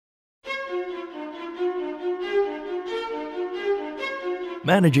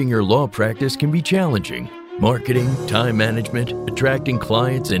Managing your law practice can be challenging. Marketing, time management, attracting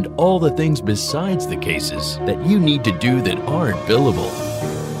clients, and all the things besides the cases that you need to do that aren't billable.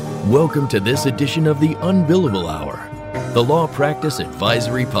 Welcome to this edition of the Unbillable Hour, the Law Practice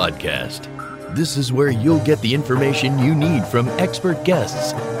Advisory Podcast. This is where you'll get the information you need from expert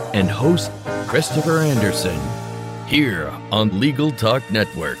guests and host Christopher Anderson, here on Legal Talk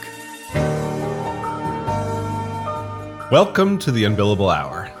Network. Welcome to the Unbillable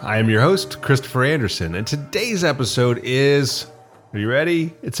Hour. I am your host, Christopher Anderson, and today's episode is, are you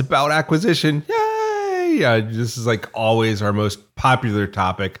ready? It's about acquisition. Yay! This is like always our most popular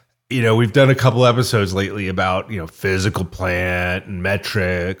topic. You know, we've done a couple episodes lately about, physical plant and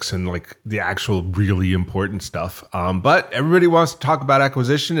metrics and like the actual really important stuff. But everybody wants to talk about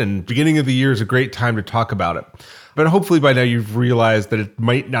acquisition, and beginning of the year is a great time to talk about it. But hopefully by now you've realized that it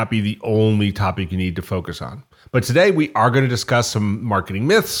might not be the only topic you need to focus on. But today we are going to discuss some marketing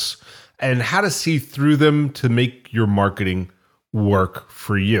myths and how to see through them to make your marketing work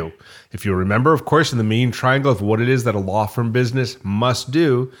for you. If you remember, of course, in the main triangle of what it is that a law firm business must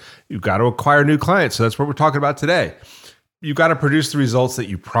do, you've got to acquire new clients. So that's what we're talking about today. You've got to produce the results that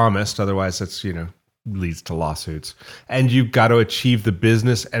you promised. Otherwise, that's, leads to lawsuits. And you've got to achieve the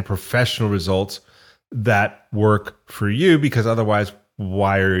business and professional results that work for you, because otherwise,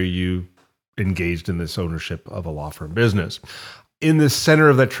 why are you engaged in this ownership of a law firm business? In the center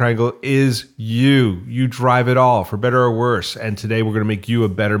of that triangle is you. You drive it all, for better or worse. And today we're going to make you a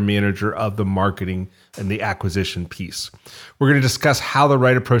better manager of the marketing and the acquisition piece. We're going to discuss how the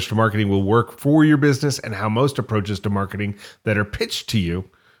right approach to marketing will work for your business and how most approaches to marketing that are pitched to you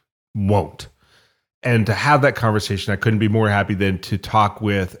won't. And to have that conversation, I couldn't be more happy than to talk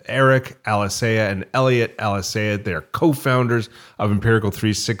with Eric Alisea and Elliot Alisea. They're co-founders of Empirical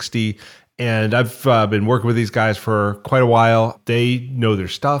 360. And I've been working with these guys for quite a while. They know their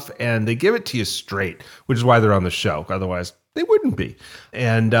stuff and they give it to you straight, which is why they're on the show. Otherwise, they wouldn't be.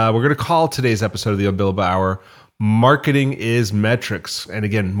 And we're going to call today's episode of the Unbillable Hour, Marketing is Metrics. And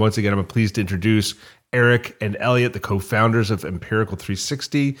again, once again, I'm pleased to introduce Eric and Elliot, the co-founders of Empirical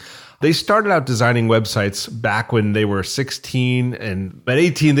 360. They started out designing websites back when they were 16, and at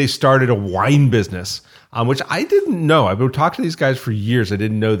 18, they started a wine business, which I didn't know. I've been talking to these guys for years. I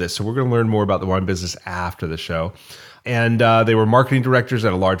didn't know this. So we're going to learn more about the wine business after the show. And they were marketing directors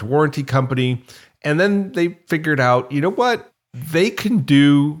at a large warranty company. And then they figured out, you know what? They can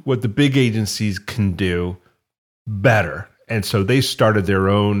do what the big agencies can do better. And so they started their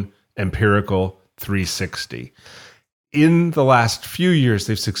own Empirical 360. In the last few years,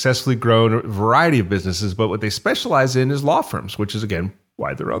 they've successfully grown a variety of businesses, but what they specialize in is law firms, which is, again,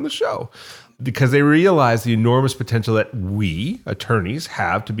 why they're on the show. Because they realize the enormous potential that we, attorneys,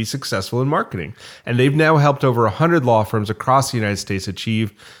 have to be successful in marketing. And they've now helped over 100 law firms across the United States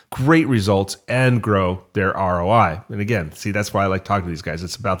achieve great results and grow their ROI. And again, see, that's why I like talking to these guys.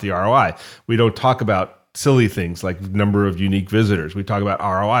 It's about the ROI. We don't talk about silly things like number of unique visitors. We talk about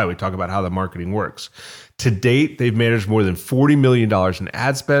ROI. We talk about how the marketing works. To date, they've managed more than $40 million in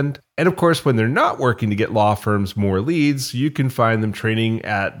ad spend. And of course, when they're not working to get law firms more leads, you can find them training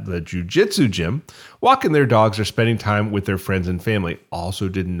at the jiu-jitsu gym, walking their dogs, or spending time with their friends and family. Also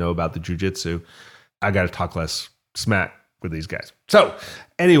didn't know about the jiu-jitsu. I got to talk less smack with these guys. So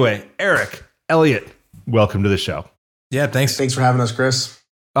anyway, Eric, Elliot, welcome to the show. Yeah, thanks. Thanks for having us, Chris.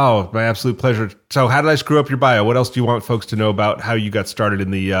 Oh, my absolute pleasure. So how did I screw up your bio? What else do you want folks to know about how you got started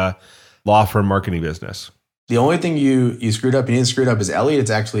in the law firm marketing business? The only thing you screwed up, you didn't screw it up, is Elliot's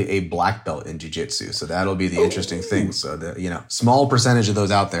actually a black belt in jiu-jitsu. So that'll be the interesting thing. So small percentage of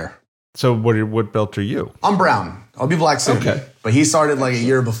those out there. So what belt are you? I'm brown. I'll be black soon. Okay. But he started like a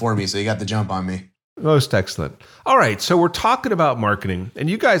year before me, so he got the jump on me. Most excellent. All right. So we're talking about marketing. And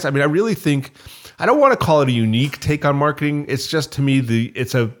you guys, I really think, I don't want to call it a unique take on marketing. It's just, to me,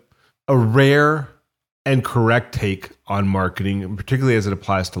 it's a rare and correct take on marketing, and particularly as it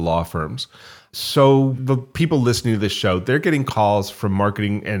applies to law firms. So the people listening to this show, they're getting calls from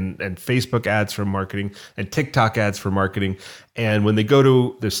marketing and Facebook ads from marketing and TikTok ads for marketing. And when they go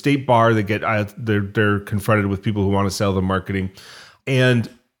to the state bar, they're confronted with people who want to sell them marketing. And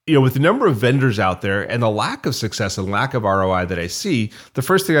with the number of vendors out there and the lack of success and lack of ROI that I see, the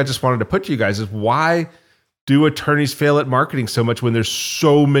first thing I just wanted to put to you guys is, why do attorneys fail at marketing so much when there's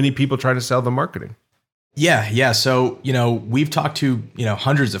so many people trying to sell them marketing? Yeah. So, we've talked to,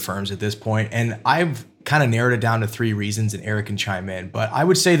 hundreds of firms at this point, and I've kind of narrowed it down to three reasons, and Eric can chime in. But I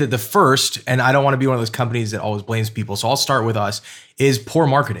would say that the first, and I don't want to be one of those companies that always blames people, so I'll start with us, is poor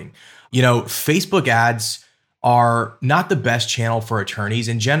marketing. Facebook ads are not the best channel for attorneys.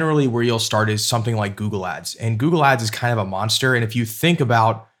 And generally where you'll start is something like Google Ads. And Google Ads is kind of a monster. And if you think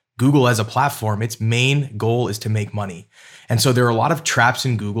about Google as a platform, its main goal is to make money. And so there are a lot of traps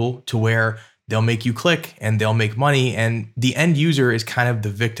in Google to where they'll make you click and they'll make money. And the end user is kind of the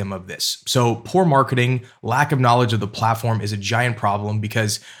victim of this. So poor marketing, lack of knowledge of the platform is a giant problem,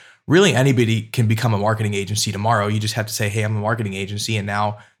 because really anybody can become a marketing agency tomorrow. You just have to say, hey, I'm a marketing agency, and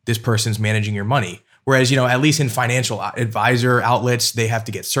now this person's managing your money. Whereas, at least in financial advisor outlets, they have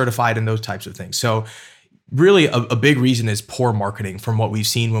to get certified and those types of things. So really a big reason is poor marketing from what we've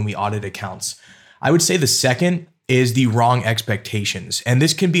seen when we audit accounts. I would say the second is the wrong expectations. And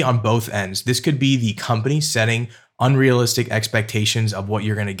this can be on both ends. This could be the company setting unrealistic expectations of what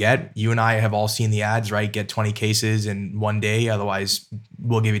you're going to get. You and I have all seen the ads, right? Get 20 cases in one day. Otherwise,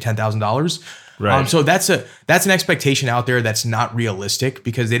 we'll give you $10,000. Right. So that's an expectation out there that's not realistic,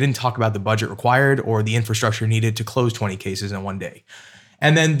 because they didn't talk about the budget required or the infrastructure needed to close 20 cases in one day.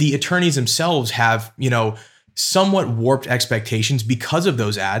 And then the attorneys themselves have, somewhat warped expectations because of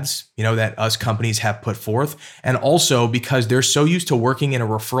those ads, that us companies have put forth. And also because they're so used to working in a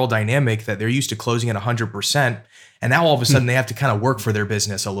referral dynamic that they're used to closing at 100%. And now all of a sudden they have to kind of work for their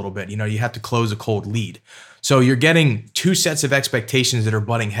business a little bit. You have to close a cold lead. So you're getting two sets of expectations that are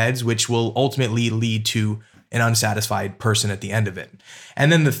butting heads, which will ultimately lead to an unsatisfied person at the end of it.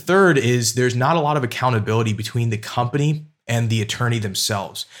 And then the third is there's not a lot of accountability between the company and the attorney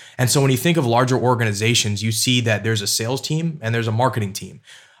themselves. And so when you think of larger organizations, you see that there's a sales team and there's a marketing team,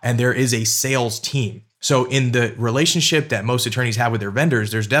 and there is a sales team. So in the relationship that most attorneys have with their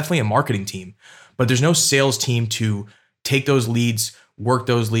vendors, there's definitely a marketing team, but there's no sales team to take those leads, work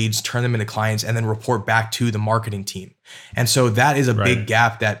those leads, turn them into clients, and then report back to the marketing team. And so that is a big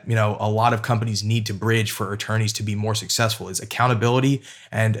gap that, a lot of companies need to bridge for attorneys to be more successful, is accountability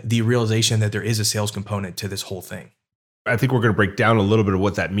and the realization that there is a sales component to this whole thing. I think we're going to break down a little bit of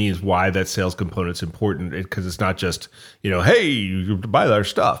what that means, why that sales component is important, because it's not just, hey, you buy our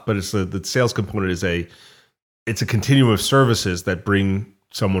stuff, but it's the sales component is it's a continuum of services that bring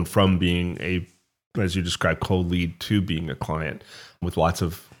someone from being as you described, cold lead to being a client, with lots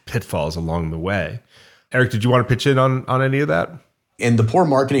of pitfalls along the way. Eric, did you want to pitch in on any of that? And the poor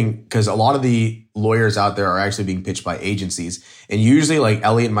marketing, because a lot of the lawyers out there are actually being pitched by agencies. And usually like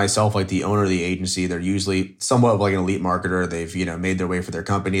Elliot and myself, like the owner of the agency, they're usually somewhat of like an elite marketer. They've, made their way for their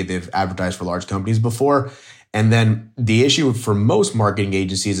company. They've advertised for large companies before. And then the issue for most marketing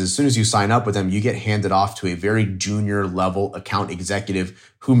agencies, as soon as you sign up with them, you get handed off to a very junior level account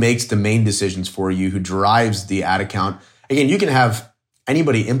executive who makes the main decisions for you, who drives the ad account. Again, you can have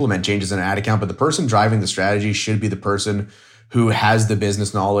anybody implement changes in an ad account, but the person driving the strategy should be the person who has the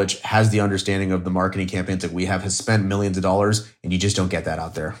business knowledge, has the understanding of the marketing campaigns that we have, has spent millions of dollars, and you just don't get that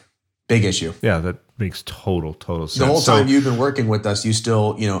out there. Big issue. Yeah, that makes total sense. The whole time you've been working with us, you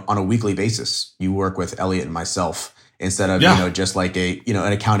still, on a weekly basis, you work with Elliot and myself instead of, just like an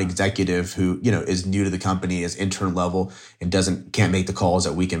account executive who, is new to the company, is intern level, and can't make the calls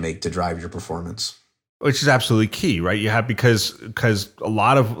that we can make to drive your performance. Which is absolutely key, right? You have, because a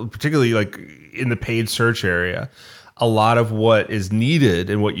lot of, particularly like in the paid search area, a lot of what is needed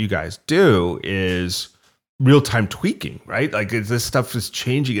and what you guys do is real-time tweaking, right? Like this stuff is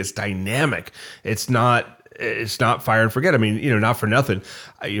changing. It's dynamic. It's not fire and forget. I mean, not for nothing.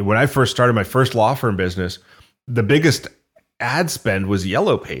 When I first started my first law firm business, the biggest ad spend was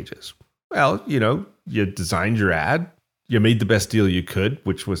Yellow Pages. Well, you designed your ad, you made the best deal you could,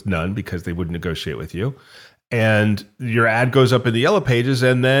 which was none because they wouldn't negotiate with you. And your ad goes up in the Yellow Pages,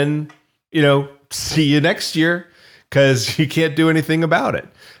 and then, see you next year, because you can't do anything about it.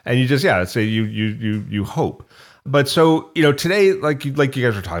 And you just, say you hope. But so, today, like you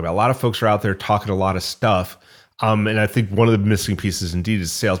guys were talking about, a lot of folks are out there talking a lot of stuff. And I think one of the missing pieces indeed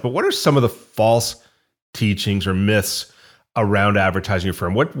is sales. But what are some of the false teachings or myths around advertising your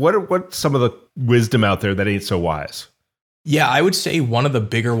firm? What's some of the wisdom out there that ain't so wise? Yeah, I would say one of the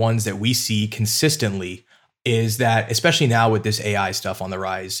bigger ones that we see consistently is that, especially now with this AI stuff on the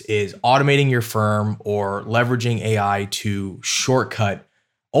rise, is automating your firm or leveraging AI to shortcut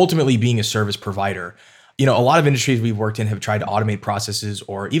ultimately being a service provider. A lot of industries we've worked in have tried to automate processes,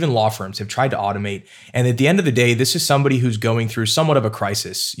 or even law firms have tried to automate. And at the end of the day, this is somebody who's going through somewhat of a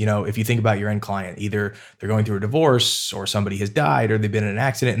crisis. If you think about your end client, either they're going through a divorce or somebody has died or they've been in an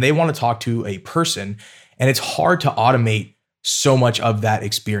accident and they want to talk to a person. And it's hard to automate so much of that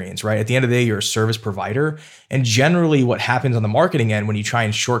experience, right? At the end of the day, you're a service provider. And generally what happens on the marketing end when you try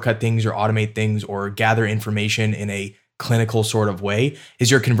and shortcut things or automate things or gather information in a clinical sort of way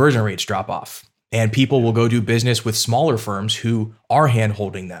is your conversion rates drop off. And people will go do business with smaller firms who are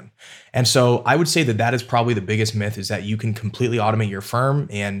hand-holding them. And so I would say that that is probably the biggest myth, is that you can completely automate your firm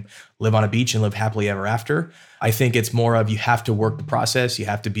and live on a beach and live happily ever after. I think it's more of, you have to work the process, you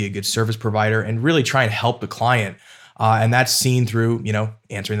have to be a good service provider and really try and help the client. And that's seen through,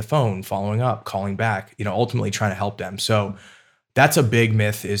 answering the phone, following up, calling back, ultimately trying to help them. So that's a big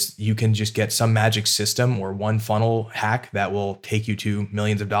myth, is you can just get some magic system or one funnel hack that will take you to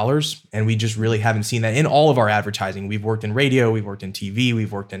millions of dollars. And we just really haven't seen that in all of our advertising. We've worked in radio, we've worked in TV,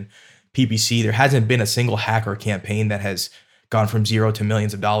 we've worked in PPC. There hasn't been a single hack or campaign that has gone from zero to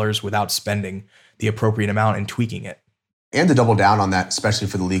millions of dollars without spending the appropriate amount and tweaking it. And to double down on that, especially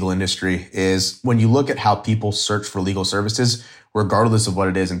for the legal industry, is when you look at how people search for legal services, regardless of what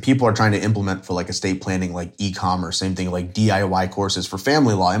it is, and people are trying to implement for like estate planning, like e-commerce, same thing like DIY courses for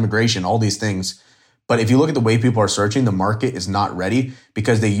family law, immigration, all these things. But if you look at the way people are searching, the market is not ready,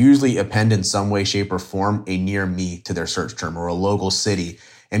 because they usually append in some way, shape, or form a near me to their search term, or a local city.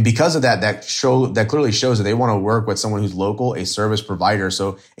 And because of that, that clearly shows that they want to work with someone who's local, a service provider.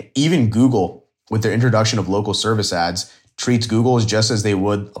 So even Google, with their introduction of local service ads, treats Google as just as they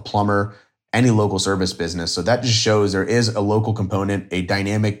would a plumber, any local service business. So that just shows there is a local component, a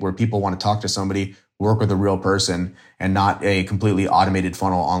dynamic where people want to talk to somebody, work with a real person, and not a completely automated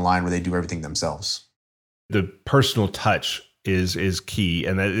funnel online where they do everything themselves. The personal touch is key.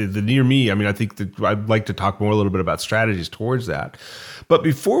 And the near me, I think that I'd like to talk more a little bit about strategies towards that. But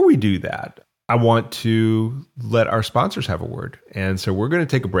before we do that, I want to let our sponsors have a word. And so we're going to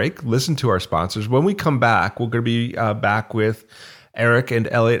take a break, listen to our sponsors. When we come back, we're going to be back with Eric and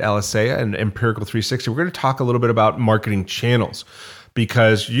Elliot Alicea and Empirical 360. We're going to talk a little bit about marketing channels,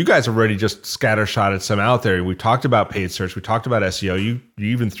 because you guys have already just scattershotted some out there. We talked about paid search. We talked about SEO. You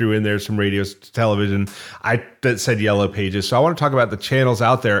even threw in there some radio, television. I said yellow pages. So I want to talk about the channels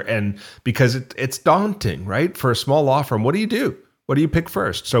out there, and because it's daunting, right? For a small law firm, what do you do? What do you pick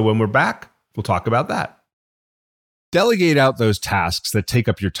first? So when we're back, we'll talk about that. Delegate out those tasks that take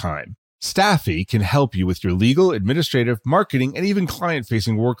up your time. Staffy can help you with your legal, administrative, marketing, and even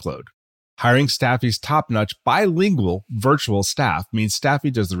client-facing workload. Hiring Staffy's top-notch bilingual virtual staff means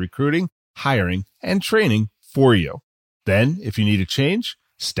Staffy does the recruiting, hiring, and training for you. Then, if you need a change,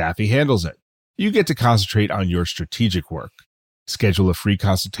 Staffy handles it. You get to concentrate on your strategic work. Schedule a free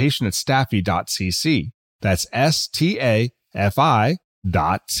consultation at staffy.cc. That's staffy.cc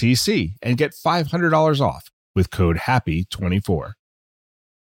and get $500 off with code HAPPY24.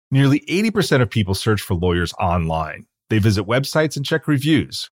 Nearly 80% of people search for lawyers online. They visit websites and check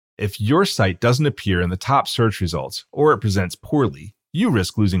reviews. If your site doesn't appear in the top search results, or it presents poorly, you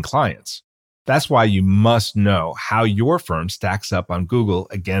risk losing clients. That's why you must know how your firm stacks up on Google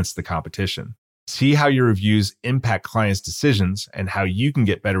against the competition. See how your reviews impact clients' decisions and how you can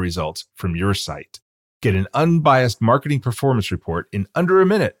get better results from your site. Get an unbiased marketing performance report in under a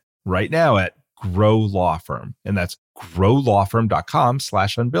minute right now at Grow Law Firm. And that's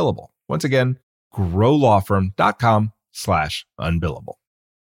growlawfirm.com/unbillable. Once again, growlawfirm.com/unbillable.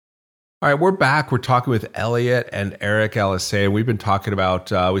 All right, we're back. We're talking with Elliot and Eric Alicea. We've been talking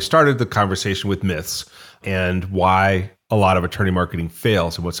about, we started the conversation with myths and why a lot of attorney marketing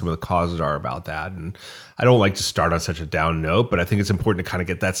fails and what some of the causes are about that. And I don't like to start on such a down note, but I think it's important to kind of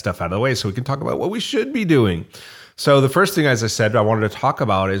get that stuff out of the way so we can talk about what we should be doing. So the first thing, as I said, I wanted to talk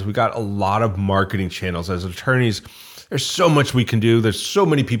about is we got a lot of marketing channels. As attorneys, there's so much we can do. There's so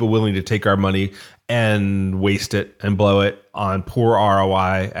many people willing to take our money and waste it and blow it on poor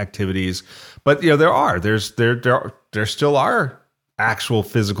ROI activities. But there still are actual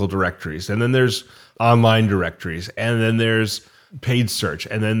physical directories, and then there's online directories, and then there's paid search,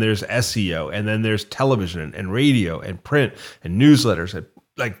 and then there's SEO, and then there's television and radio and print and newsletters, and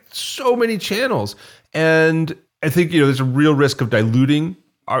like so many channels. And I think there's a real risk of diluting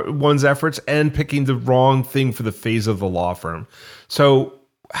one's efforts and picking the wrong thing for the phase of the law firm. So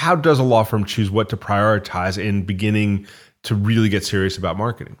how does a law firm choose what to prioritize in beginning to really get serious about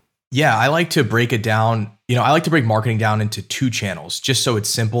marketing? Yeah, I like to break it down. I like to break marketing down into two channels, just so it's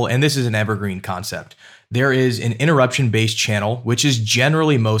simple. And this is an evergreen concept. There is an interruption-based channel, which is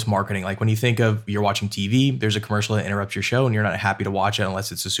generally most marketing. Like when you think of you're watching TV, there's a commercial that interrupts your show and you're not happy to watch it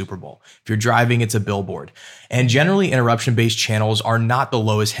unless it's the Super Bowl. If you're driving, it's a billboard. And generally interruption-based channels are not the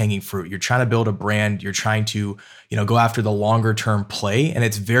lowest hanging fruit. You're trying to build a brand. You're trying to, go after the longer term play, and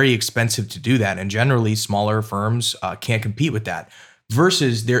it's very expensive to do that. And generally smaller firms can't compete with that.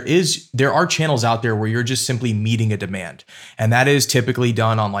 Versus there are channels out there where you're just simply meeting a demand. And that is typically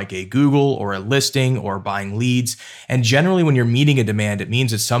done on like a Google or a listing or buying leads. And generally when you're meeting a demand, it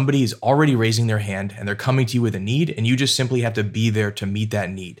means that somebody is already raising their hand and they're coming to you with a need, and you just simply have to be there to meet that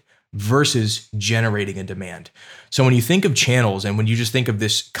need. versus generating a demand. So when you think of channels and when you just think of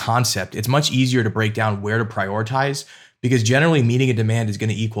this concept, it's much easier to break down where to prioritize, because generally meeting a demand is going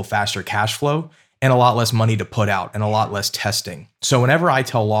to equal faster cash flow and a lot less money to put out and a lot less testing. So whenever I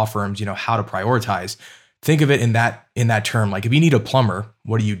tell law firms, how to prioritize, think of it in that term. Like if you need a plumber,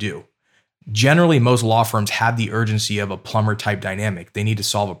 what do? Generally, most law firms have the urgency of a plumber type dynamic. They need to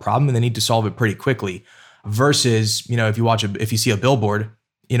solve a problem and they need to solve it pretty quickly. Versus, if you see a billboard,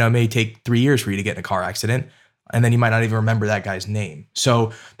 it may take 3 years for you to get in a car accident, and then you might not even remember that guy's name.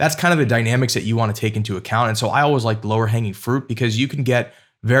 So that's kind of the dynamics that you want to take into account. And so I always like lower hanging fruit, because you can get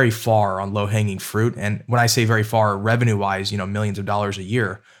very far on low hanging fruit. And when I say very far, revenue wise, millions of dollars a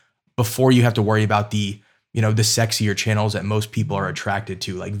year, before you have to worry about the sexier channels that most people are attracted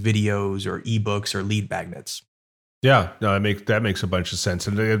to, like videos or ebooks or lead magnets. Yeah, no, that makes a bunch of sense.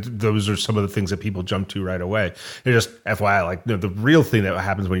 And those are some of the things that people jump to right away. And just FYI, the real thing that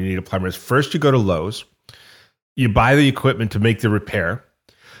happens when you need a plumber is first you go to Lowe's, you buy the equipment to make the repair,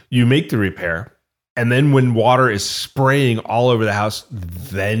 you make the repair, and then when water is spraying all over the house,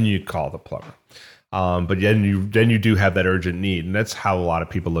 then you call the plumber. But then you do have that urgent need. And that's how a lot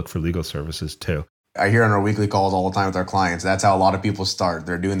of people look for legal services too. I hear on our weekly calls all the time with our clients, that's how a lot of people start.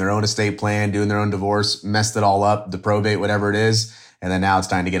 They're doing their own estate plan, doing their own divorce, messed it all up, the probate, whatever it is. And then now it's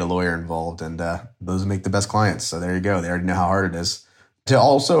time to get a lawyer involved. And those make the best clients. So there you go. They already know how hard it is. To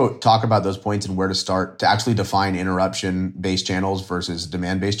also talk about those points and where to start, to actually define interruption-based channels versus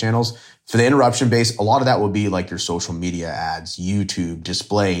demand-based channels. For the interruption-based, a lot of that will be like your social media ads, YouTube,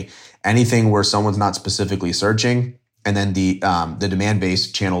 display, anything where someone's not specifically searching. And then the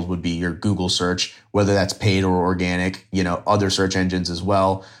demand-based channels would be your Google search, whether that's paid or organic, other search engines as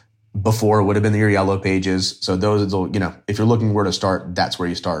well. Before it would have been your yellow pages. So those, if you're looking where to start, that's where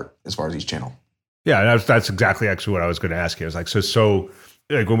you start as far as each channel. Yeah, that's exactly actually what I was going to ask you. I was like, so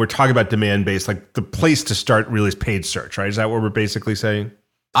like when we're talking about demand-based, like the place to start really is paid search, right? Is that what we're basically saying?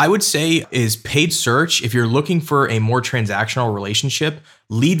 I would say is paid search. If you're looking for a more transactional relationship,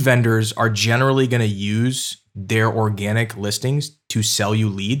 lead vendors are generally going to use their organic listings to sell you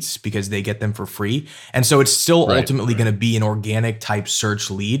leads because they get them for free. And so it's still ultimately going to be an organic type search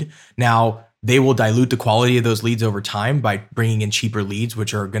lead. Now, they will dilute the quality of those leads over time by bringing in cheaper leads,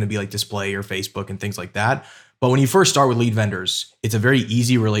 which are going to be like display or Facebook and things like that. But when you first start with lead vendors, it's a very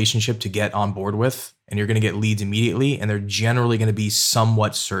easy relationship to get on board with, and you're going to get leads immediately, and they're generally going to be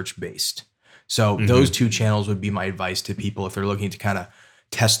somewhat search based. So those two channels would be my advice to people if they're looking to kind of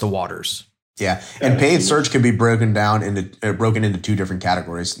test the waters. Yeah. And paid search can be broken into two different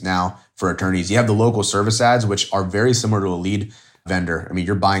categories now for attorneys. You have the local service ads, which are very similar to a lead vendor. I mean,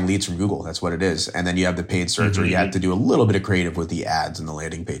 you're buying leads from Google. That's what it is. And then you have the paid search where you have to do a little bit of creative with the ads and the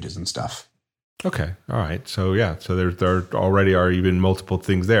landing pages and stuff. Okay. All right. So yeah. So there already are even multiple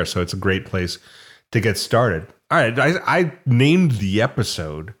things there. So it's a great place to get started. All right. I named the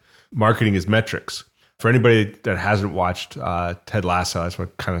episode Marketing is Metrics. For anybody that hasn't watched Ted Lasso, that's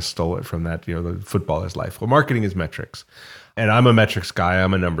what kind of stole it from that, the footballer's life. Well, marketing is metrics. And I'm a metrics guy.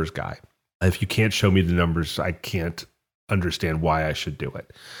 I'm a numbers guy. If you can't show me the numbers, I can't understand why I should do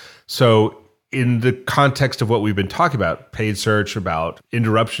it. So in the context of what we've been talking about, paid search, about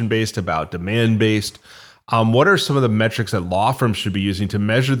interruption-based, about demand-based, what are some of the metrics that law firms should be using to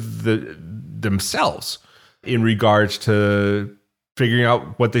measure themselves in regards to figuring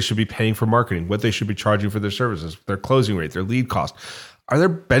out what they should be paying for marketing, what they should be charging for their services, their closing rate, their lead cost? Are there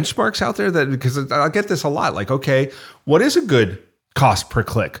benchmarks out there because I get this a lot, like, okay, what is a good cost per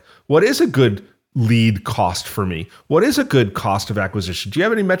click? What is a good lead cost for me? What is a good cost of acquisition? Do you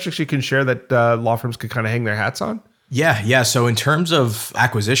have any metrics you can share that law firms could kind of hang their hats on? Yeah. So in terms of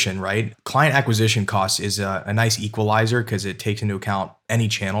acquisition, right? Client acquisition cost is a nice equalizer because it takes into account any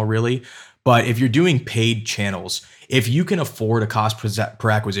channel really. But if you're doing paid channels, if you can afford a cost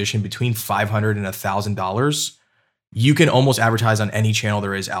per acquisition between $500 and $1,000, you can almost advertise on any channel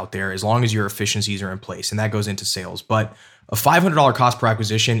there is out there as long as your efficiencies are in place. And that goes into sales. But a $500 cost per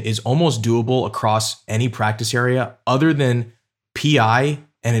acquisition is almost doable across any practice area other than PI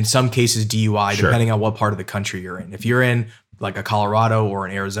and in some cases DUI, depending on what part of the country you're in. If you're in like a Colorado or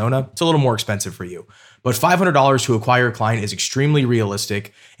an Arizona, it's a little more expensive for you. But $500 to acquire a client is extremely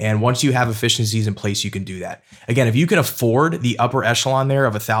realistic. And once you have efficiencies in place, you can do that. Again, if you can afford the upper echelon there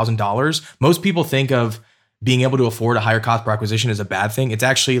of $1,000, most people think of being able to afford a higher cost per acquisition is a bad thing. It's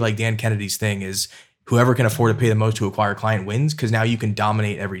actually like Dan Kennedy's thing is whoever can afford to pay the most to acquire a client wins, because now you can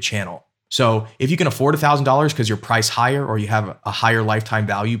dominate every channel. So if you can afford $1,000 because you're priced higher or you have a higher lifetime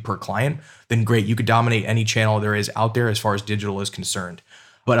value per client, then great. You could dominate any channel there is out there as far as digital is concerned.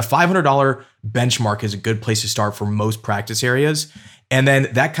 But a $500 benchmark is a good place to start for most practice areas. And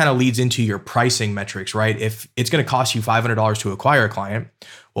then that kind of leads into your pricing metrics, right? If it's going to cost you $500 to acquire a client,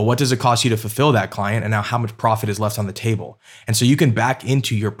 well, what does it cost you to fulfill that client? And now how much profit is left on the table? And so you can back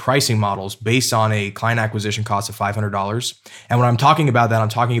into your pricing models based on a client acquisition cost of $500. And when I'm talking about that, I'm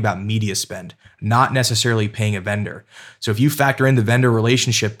talking about media spend, not necessarily paying a vendor. So if you factor in the vendor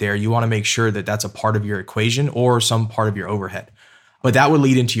relationship there, you want to make sure that that's a part of your equation or some part of your overhead. But that would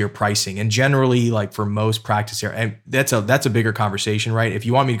lead into your pricing. And generally, like for most practice areas, and that's a bigger conversation, right? If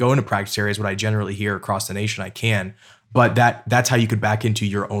you want me to go into practice areas, what I generally hear across the nation, I can. But that's how you could back into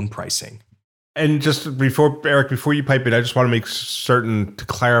your own pricing. And just before, Eric, before you pipe in, I just want to make certain to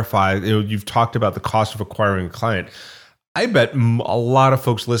clarify, you've talked about the cost of acquiring a client. I bet a lot of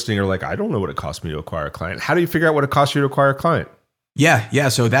folks listening are like, I don't know what it costs me to acquire a client. How do you figure out what it costs you to acquire a client? Yeah.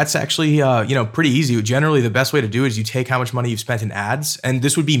 So that's actually, pretty easy. Generally, the best way to do it is you take how much money you've spent in ads, and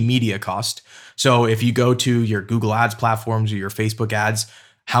this would be media cost. So if you go to your Google Ads platforms or your Facebook ads,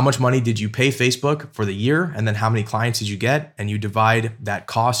 how much money did you pay Facebook for the year? And then how many clients did you get? And you divide that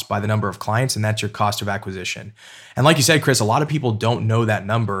cost by the number of clients, and that's your cost of acquisition. And like you said, Chris, a lot of people don't know that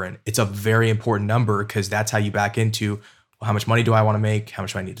number, and it's a very important number because that's how you back into, well, how much money do I want to make? How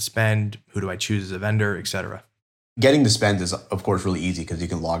much do I need to spend? Who do I choose as a vendor, et cetera? Getting to spend is, of course, really easy because you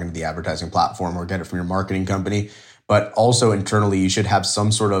can log into the advertising platform or get it from your marketing company. But also internally, you should have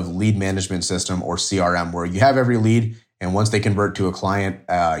some sort of lead management system or CRM where you have every lead. And once they convert to a client,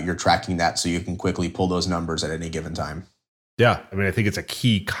 you're tracking that so you can quickly pull those numbers at any given time. Yeah. I mean, I think it's a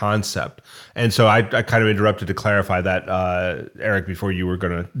key concept. And so I kind of interrupted to clarify that, Eric, before you were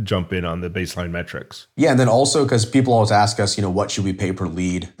going to jump in on the baseline metrics. Yeah. And then also because people always ask us, what should we pay per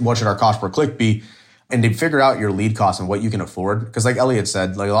lead? What should our cost per click be? And to figure out your lead cost and what you can afford. Because like Elliot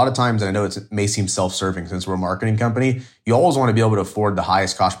said, like a lot of times, and I know it may seem self-serving since we're a marketing company, you always want to be able to afford the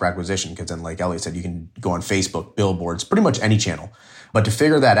highest cost per acquisition. Because then like Elliot said, you can go on Facebook, billboards, pretty much any channel. But to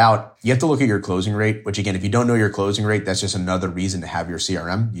figure that out, you have to look at your closing rate, which again, if you don't know your closing rate, that's just another reason to have your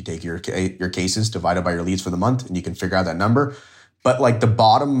CRM. You take your cases divided by your leads for the month and you can figure out that number. But like the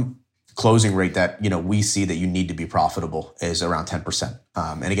bottom closing rate that we see that you need to be profitable is around 10%.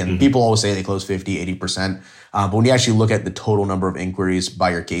 And again, people always say they close 50, 80%. But when you actually look at the total number of inquiries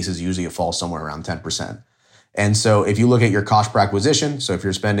by your cases, usually it falls somewhere around 10%. And so if you look at your cost per acquisition, so if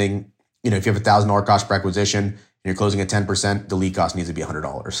you're spending, if you have $1,000 cost per acquisition and you're closing at 10%, the lead cost needs to be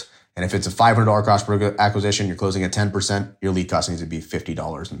 $100. And if it's a $500 cost per acquisition, you're closing at 10%, your lead cost needs to be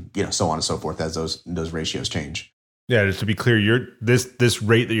 $50, and so on and so forth as those ratios change. Yeah, just to be clear, this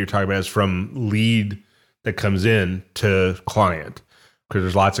rate that you're talking about is from lead that comes in to client, because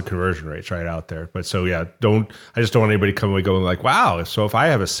there's lots of conversion rates right out there. But so yeah, I just don't want anybody coming away going like, wow, so if I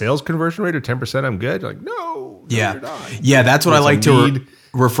have a sales conversion rate of 10%, I'm good. Like, no, yeah, you're not. Yeah, that's what I like to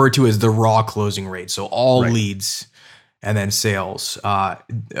refer to as the raw closing rate. So all Right. leads and then sales.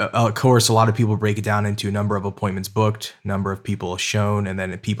 Of course, a lot of people break it down into number of appointments booked, number of people shown, and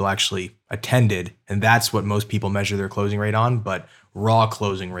then people actually attended. And that's what most people measure their closing rate on. But raw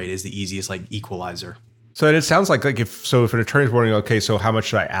closing rate is the easiest equalizer. So it sounds like if an attorney's wondering, okay, so how much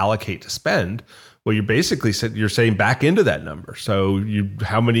should I allocate to spend? Well, you're basically you're saying back into that number. So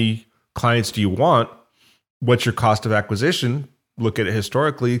how many clients do you want? What's your cost of acquisition? Look at it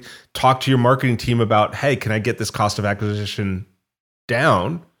historically, talk to your marketing team about, hey, can I get this cost of acquisition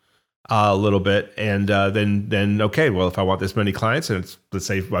down a little bit? And then okay, well, if I want this many clients, and let's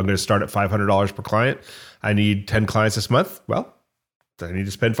say I'm going to start at $500 per client, I need 10 clients this month. Well, I need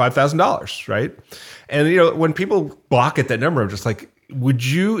to spend $5,000, right? And when people balk at that number, I'm just like, would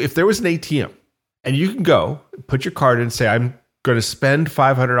you, if there was an ATM and you can go put your card in and say, I'm going to spend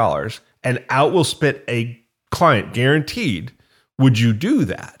 $500 and out will spit a client guaranteed, would you do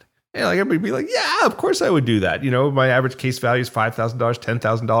that? And everybody would be like, yeah, of course I would do that. My average case value is $5,000,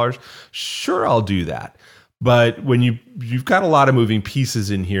 $10,000. Sure, I'll do that. But when you've got a lot of moving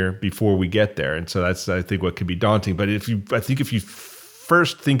pieces in here before we get there. And so that's, I think, what could be daunting. But if you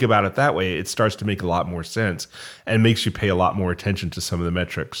first think about it that way, it starts to make a lot more sense and makes you pay a lot more attention to some of the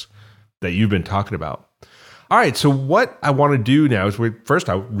metrics that you've been talking about. All right, so what I want to do now is what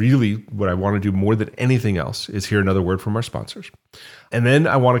I want to do more than anything else is hear another word from our sponsors. And then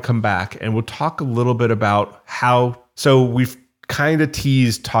I want to come back and we'll talk a little bit about so we've kind of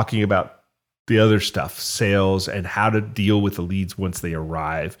teased talking about the other stuff, sales, and how to deal with the leads once they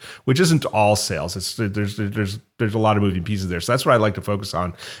arrive, which isn't all sales. There's a lot of moving pieces there. So that's what I'd like to focus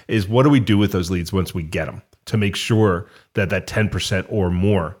on is what do we do with those leads once we get them to make sure that 10% or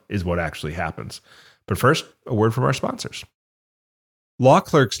more is what actually happens. But first, a word from our sponsors.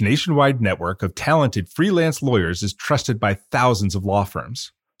 LawClerk's nationwide network of talented freelance lawyers is trusted by thousands of law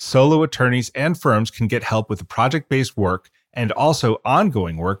firms. Solo attorneys and firms can get help with project-based work and also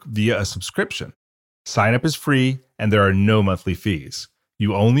ongoing work via a subscription. Sign up is free and there are no monthly fees.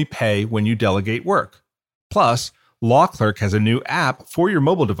 You only pay when you delegate work. Plus, LawClerk has a new app for your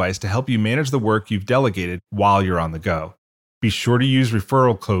mobile device to help you manage the work you've delegated while you're on the go. Be sure to use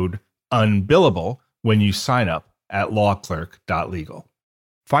referral code UNBILLABLE when you sign up at lawclerk.legal.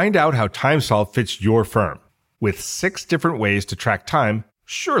 Find out how TimeSolve fits your firm. With 6 different ways to track time,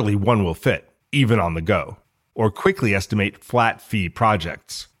 surely one will fit, even on the go. Or quickly estimate flat fee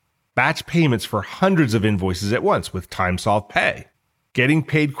projects. Batch payments for hundreds of invoices at once with TimeSolve Pay. Getting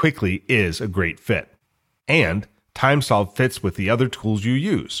paid quickly is a great fit. And TimeSolve fits with the other tools you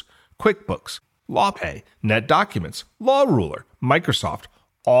use. QuickBooks, LawPay, NetDocuments, LawRuler, Microsoft,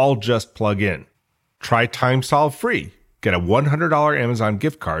 all just plug in. Try TimeSolve free. Get a $100 Amazon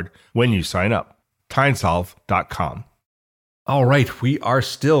gift card when you sign up. TimeSolve.com. All right, we are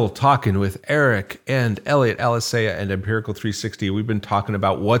still talking with Eric and Elliot Alisea and Empirical 360. We've been talking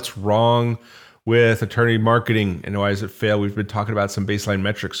about what's wrong with attorney marketing and why does it fail. We've been talking about some baseline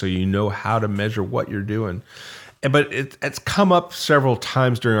metrics so you know how to measure what you're doing. But it's come up several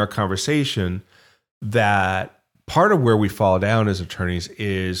times during our conversation that part of where we fall down as attorneys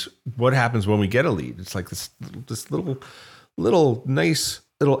is what happens when we get a lead. It's like this little nice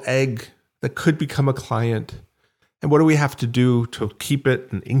little egg that could become a client. And what do we have to do to keep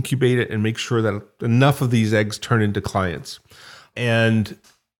it and incubate it and make sure that enough of these eggs turn into clients? And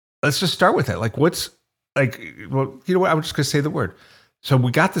let's just start with that. Like, what's like, well, you know what? I'm just going to say the word. So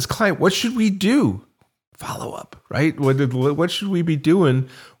we got this client. What should we do? Follow up, right? What should we be doing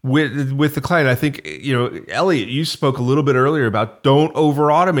with the client? I think, Elliot, you spoke a little bit earlier about don't over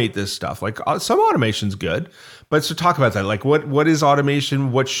automate this stuff. Like some automation's good, but so talk about that. Like what is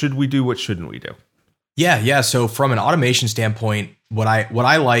automation? What should we do? What shouldn't we do? Yeah. So from an automation standpoint, what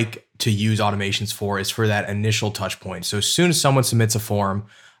I like to use automations for is for that initial touch point. So as soon as someone submits a form,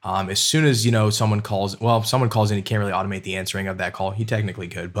 as soon as someone calls, if someone calls in, you can't really automate the answering of that call. He technically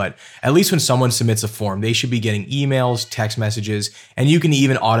could, but at least when someone submits a form, they should be getting emails, text messages, and you can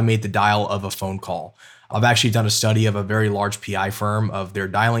even automate the dial of a phone call. I've actually done a study of a very large PI firm of their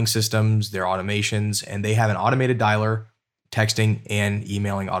dialing systems, their automations, and they have an automated dialer, texting and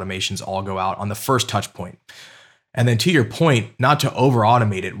emailing automations all go out on the first touch point. And then to your point, not to over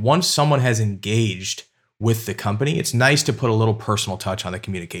automate it, once someone has engaged with the company, it's nice to put a little personal touch on the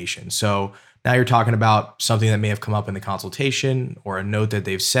communication. So now you're talking about something that may have come up in the consultation or a note that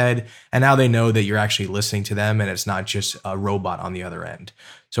they've said, and now they know that you're actually listening to them and it's not just a robot on the other end.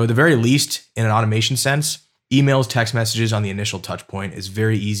 So at the very least, in an automation sense, emails, text messages on the initial touch point is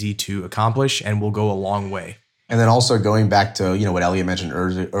very easy to accomplish and will go a long way. And then also going back to, what Elliot mentioned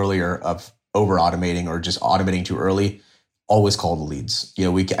earlier of over automating or just automating too early, always call the leads.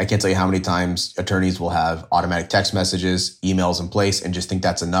 I can't tell you how many times attorneys will have automatic text messages, emails in place and just think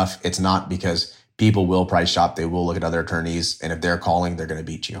that's enough. It's not, because people will price shop. They will look at other attorneys. And if they're calling, they're going to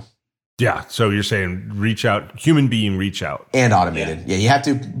beat you. Yeah. So you're saying reach out, human being reach out. And automated. Yeah. You have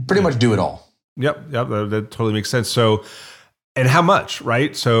to pretty much do it all. Yep. That totally makes sense. So, and how much,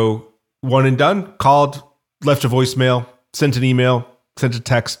 right? So one and done, called, left a voicemail, sent an email, sent a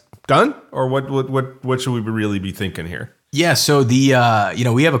text, done? Or what should we really be thinking here? Yeah, so we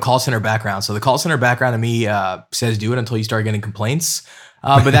have a call center background. So the call center background to me says do it until you start getting complaints.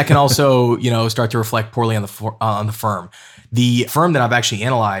 But that can also, start to reflect poorly on the firm. The firm that I've actually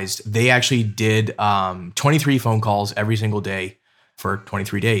analyzed, they actually did 23 phone calls every single day for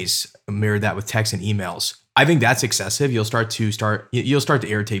 23 days. Mirrored that with text and emails. I think that's excessive. You'll start to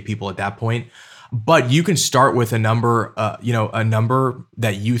irritate people at that point. But you can start with a number, a number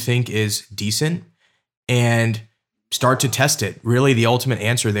that you think is decent, and start to test it. Really, the ultimate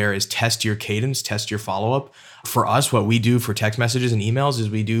answer there is test your cadence, test your follow-up. For us, what we do for text messages and emails is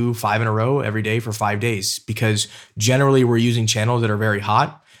we do 5 in a row every day for 5 days, because generally we're using channels that are very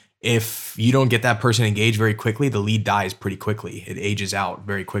hot. If you don't get that person engaged very quickly, the lead dies pretty quickly. It ages out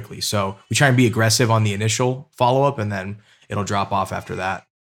very quickly. So we try and be aggressive on the initial follow-up, and then it'll drop off after that.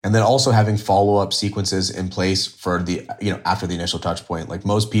 And then also having follow-up sequences in place for the, after the initial touch point. Like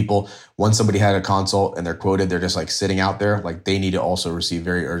most people, once somebody had a consult and they're quoted, they're just like sitting out there. Like they need to also receive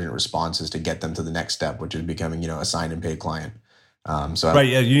very urgent responses to get them to the next step, which is becoming, a signed and paid client. Right.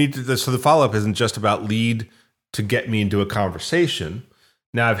 Yeah. You need to, so the follow-up isn't just about lead to get me into a conversation.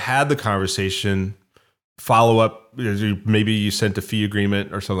 Now I've had the conversation, follow up, maybe you sent a fee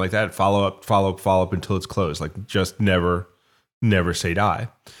agreement or something like that. Follow up until it's closed. Like just never say die.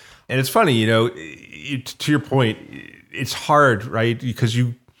 And it's funny, to your point, it's hard, right? Because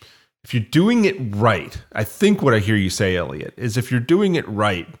if you're doing it right, I think what I hear you say, Elliot, is if you're doing it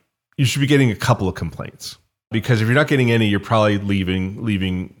right, you should be getting a couple of complaints. Because if you're not getting any, you're probably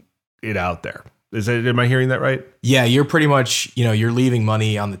leaving it out there. Am I hearing that right? Yeah, you're pretty much, you're leaving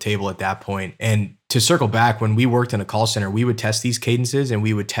money on the table at that point. And to circle back, when we worked in a call center, we would test these cadences and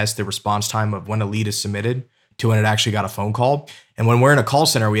we would test the response time of when a lead is submitted to when it actually got a phone call. And when we're in a call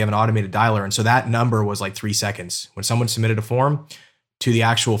center, we have an automated dialer. And so that number was like 3 seconds. When someone submitted a form to the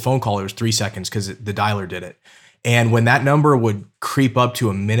actual phone call, it was 3 seconds because the dialer did it. And when that number would creep up to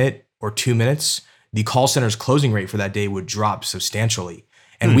a minute or 2 minutes, the call center's closing rate for that day would drop substantially.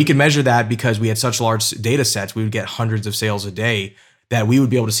 And we could measure that because we had such large data sets. We would get hundreds of sales a day that we would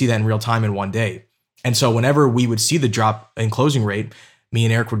be able to see that in real time in one day. And so whenever we would see the drop in closing rate, me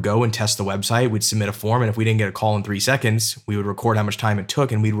and Eric would go and test the website. We'd submit a form. And if we didn't get a call in 3 seconds, we would record how much time it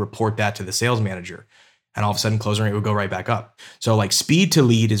took and we'd report that to the sales manager. And all of a sudden closing rate would go right back up. So like speed to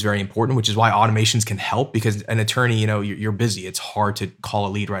lead is very important, which is why automations can help, because an attorney, you're busy. It's hard to call a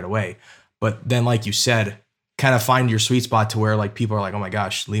lead right away. But then, like you said, kind of find your sweet spot to where like people are like, oh my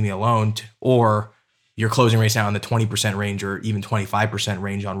gosh, leave me alone. Or your closing rate's now in the 20% range or even 25%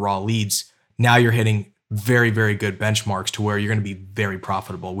 range on raw leads. Now you're hitting very, very good benchmarks to where you're going to be very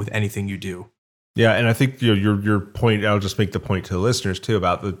profitable with anything you do. Yeah. And I think your point, I'll just make the point to the listeners too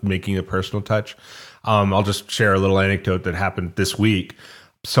about making a personal touch. I'll just share a little anecdote that happened this week.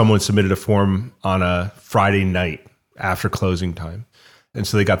 Someone submitted a form on a Friday night after closing time. And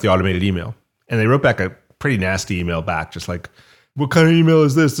so they got the automated email and they wrote back a pretty nasty email back, just like, what kind of email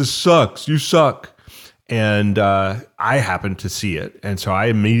is this? This sucks. You suck. And I happened to see it. And so I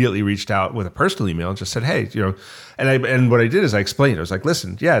immediately reached out with a personal email and just said, hey, and what I did is I explained, I was like,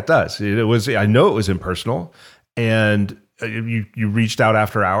 listen, yeah, it does. I know it was impersonal and you reached out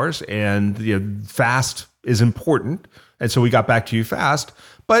after hours and fast is important. And so we got back to you fast,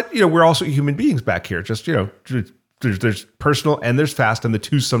 but we're also human beings back here. Just, there's personal and there's fast, and the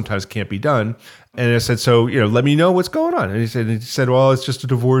two sometimes can't be done. And I said, so, let me know what's going on. And he said, well, it's just a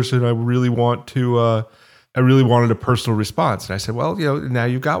divorce and I really wanted a personal response. And I said, well, now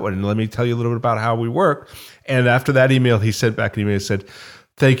you've got one. And let me tell you a little bit about how we work. And after that email, he sent back an email and said,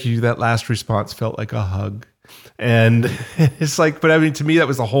 thank you. That last response felt like a hug. And it's like, but I mean, to me, that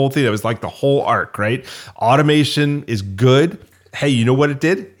was the whole thing. That was like the whole arc, right? Automation is good. Hey, you know what it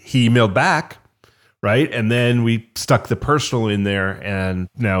did? He emailed back. Right. And then we stuck the personal in there and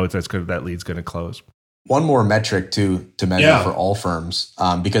now that lead's going to close. One more metric to measure for all firms,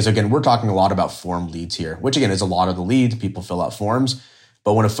 because again, we're talking a lot about form leads here, which again is a lot of the leads. People fill out forms.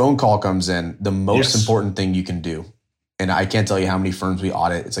 But when a phone call comes in, the most important thing you can do, and I can't tell you how many firms we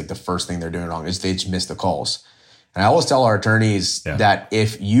audit, it's like the first thing they're doing wrong is they just miss the calls. And I always tell our attorneys that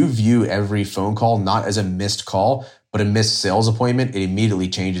if you view every phone call not as a missed call, but a missed sales appointment, it immediately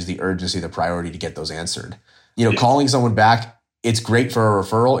changes the urgency, the priority to get those answered. Calling someone back, it's great for a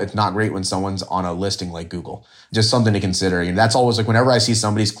referral. It's not great when someone's on a listing like Google. Just something to consider. That's always like whenever I see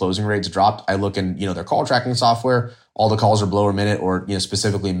somebody's closing rates dropped, I look in, their call tracking software, all the calls are below a minute or,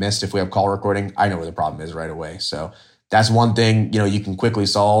 specifically missed. If we have call recording, I know where the problem is right away. So that's one thing, you can quickly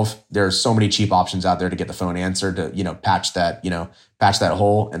solve. There's so many cheap options out there to get the phone answered to, patch that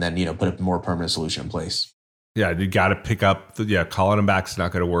hole and then, put a more permanent solution in place. Yeah, you got to pick up. Calling them back is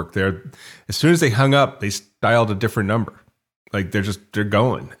not going to work. As soon as they hung up, they dialed a different number. Like they're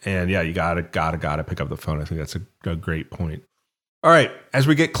going. And yeah, you gotta pick up the phone. I think that's a great point. All right, as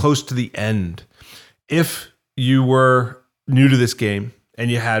we get close to the end, if you were new to this game and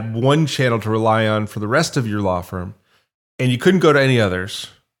you had one channel to rely on for the rest of your law firm, and you couldn't go to any others,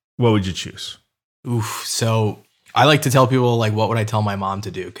 what would you choose? Oof. So I like to tell people, like, what would I tell my mom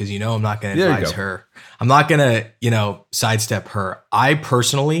to do? Because, I'm not going to advise her. I'm not going to, sidestep her. I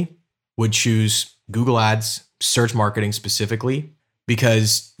personally would choose Google Ads, search marketing specifically,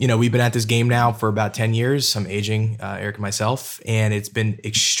 because, we've been at this game now for about 10 years. I'm aging, Eric and myself, and it's been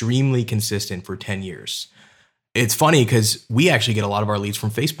extremely consistent for 10 years. It's funny because we actually get a lot of our leads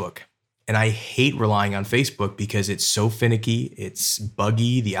from Facebook. And I hate relying on Facebook because it's so finicky, it's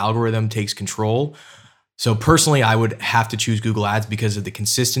buggy, the algorithm takes control. So personally, I would have to choose Google Ads because of the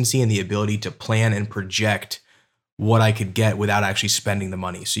consistency and the ability to plan and project what I could get without actually spending the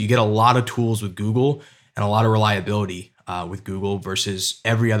money. So you get a lot of tools with Google and a lot of reliability with Google versus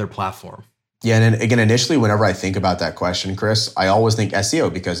every other platform. Yeah, and then again, initially, whenever I think about that question, Chris, I always think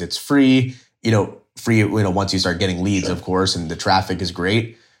SEO because it's free, once you start getting leads, of course, and the traffic is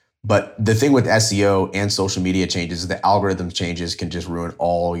great. But the thing with SEO and social media changes is the algorithm changes can just ruin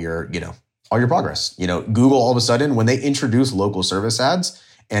all your progress. Google all of a sudden, when they introduce local service ads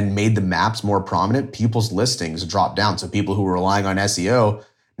and made the maps more prominent, people's listings dropped down. So people who were relying on SEO,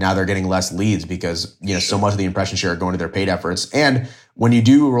 now they're getting less leads because, so much of the impression share are going to their paid efforts. And when you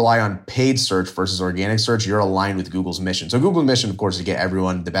do rely on paid search versus organic search, you're aligned with Google's mission. So Google's mission, of course, is to get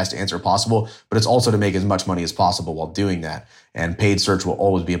everyone the best answer possible, but it's also to make as much money as possible while doing that. And paid search will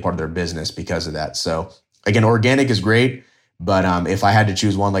always be a part of their business because of that. So again, organic is great, but if I had to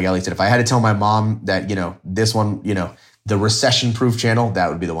choose one, like Ellie said, if I had to tell my mom that, this one, the recession-proof channel, that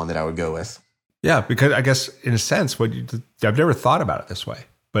would be the one that I would go with. Yeah, because I guess in a sense, I've never thought about it this way,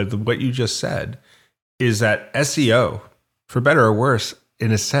 but what you just said is that SEO, for better or worse,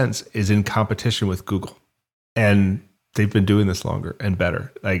 in a sense, is in competition with Google. And they've been doing this longer and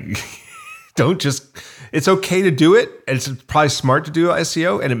better. Like, it's okay to do it. And it's probably smart to do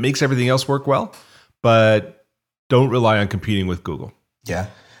SEO and it makes everything else work well, but don't rely on competing with Google. Yeah.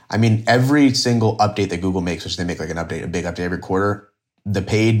 I mean, every single update that Google makes, which they make like a big update every quarter, the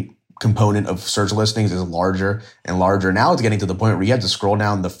paid component of search listings is larger and larger. Now it's getting to the point where you have to scroll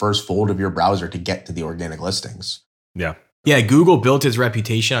down the first fold of your browser to get to the organic listings. Yeah. Yeah, Google built its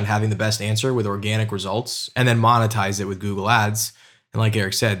reputation on having the best answer with organic results and then monetize it with Google Ads. And like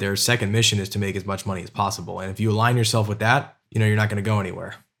Eric said, their second mission is to make as much money as possible. And if you align yourself with that, you're not going to go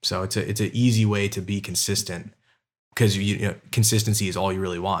anywhere. So it's an easy way to be consistent because consistency is all you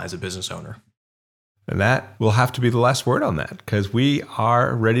really want as a business owner. And that will have to be the last word on that because we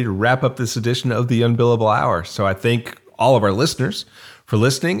are ready to wrap up this edition of the Unbillable Hour. So I thank all of our listeners for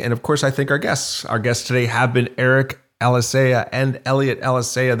listening. And of course, I thank our guests. Our guests today have been Eric Alicea and Elliot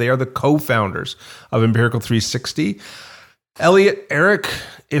Alicea. They are the co-founders of Empirical 360. Elliot, Eric,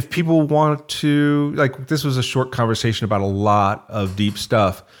 if people want to, this was a short conversation about a lot of deep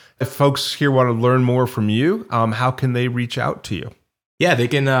stuff. If folks here want to learn more from you, how can they reach out to you? Yeah, they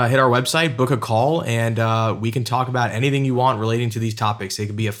can hit our website, book a call, and we can talk about anything you want relating to these topics. It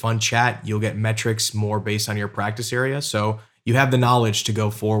could be a fun chat. You'll get metrics more based on your practice area. So you have the knowledge to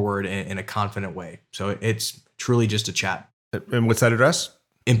go forward in a confident way. So it's truly just a chat. And what's that address?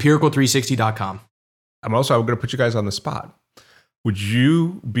 Empirical360.com. I'm going to put you guys on the spot. Would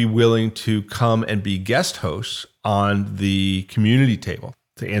you be willing to come and be guest hosts on the community table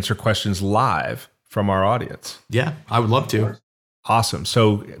to answer questions live from our audience? Yeah, I would love to. Awesome.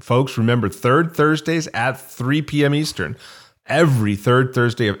 So folks, remember third Thursdays at 3 p.m. Eastern. Every third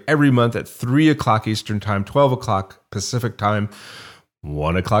Thursday of every month at 3 o'clock Eastern time, 12 o'clock Pacific time,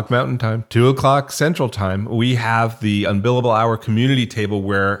 1 o'clock Mountain time, 2 o'clock Central time, we have the Unbillable Hour community table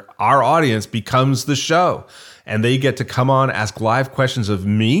where our audience becomes the show. And they get to come on, ask live questions of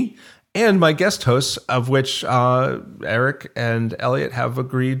me and my guest hosts, of which Eric and Elliot have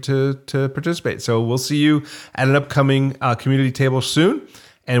agreed to participate. So we'll see you at an upcoming community table soon.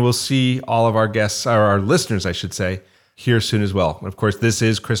 And we'll see all of our guests, or our listeners, I should say, here soon as well. And of course, this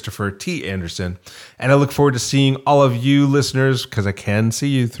is Christopher T. Anderson. And I look forward to seeing all of you listeners, because I can see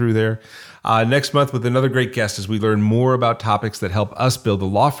you through there, next month with another great guest as we learn more about topics that help us build a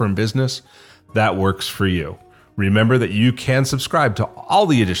law firm business that works for you. Remember that you can subscribe to all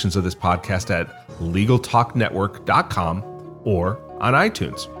the editions of this podcast at LegalTalkNetwork.com or on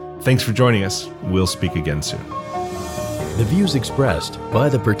iTunes. Thanks for joining us. We'll speak again soon. The views expressed by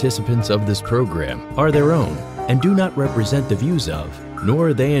the participants of this program are their own and do not represent the views of, nor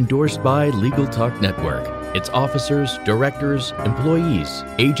are they endorsed by Legal Talk Network, its officers, directors, employees,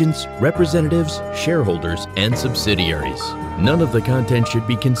 agents, representatives, shareholders, and subsidiaries. None of the content should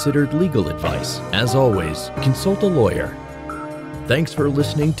be considered legal advice. As always, consult a lawyer. Thanks for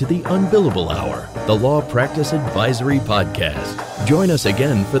listening to the Unbillable Hour, the Law Practice Advisory Podcast. Join us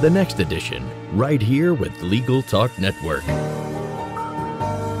again for the next edition, right here with Legal Talk Network.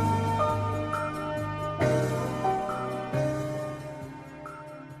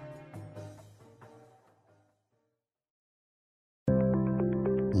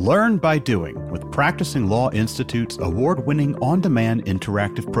 Learn by doing with Practicing Law Institute's award-winning on-demand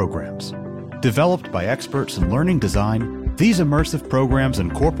interactive programs. Developed by experts in learning design, these immersive programs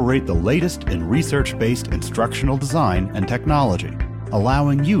incorporate the latest in research-based instructional design and technology,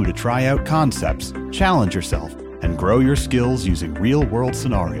 allowing you to try out concepts, challenge yourself, and grow your skills using real-world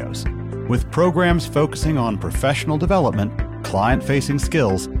scenarios. With programs focusing on professional development, client-facing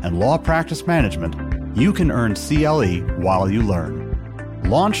skills, and law practice management, you can earn CLE while you learn.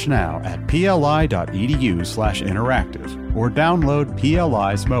 Launch now at pli.edu/interactive or download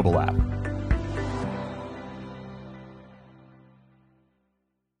PLI's mobile app.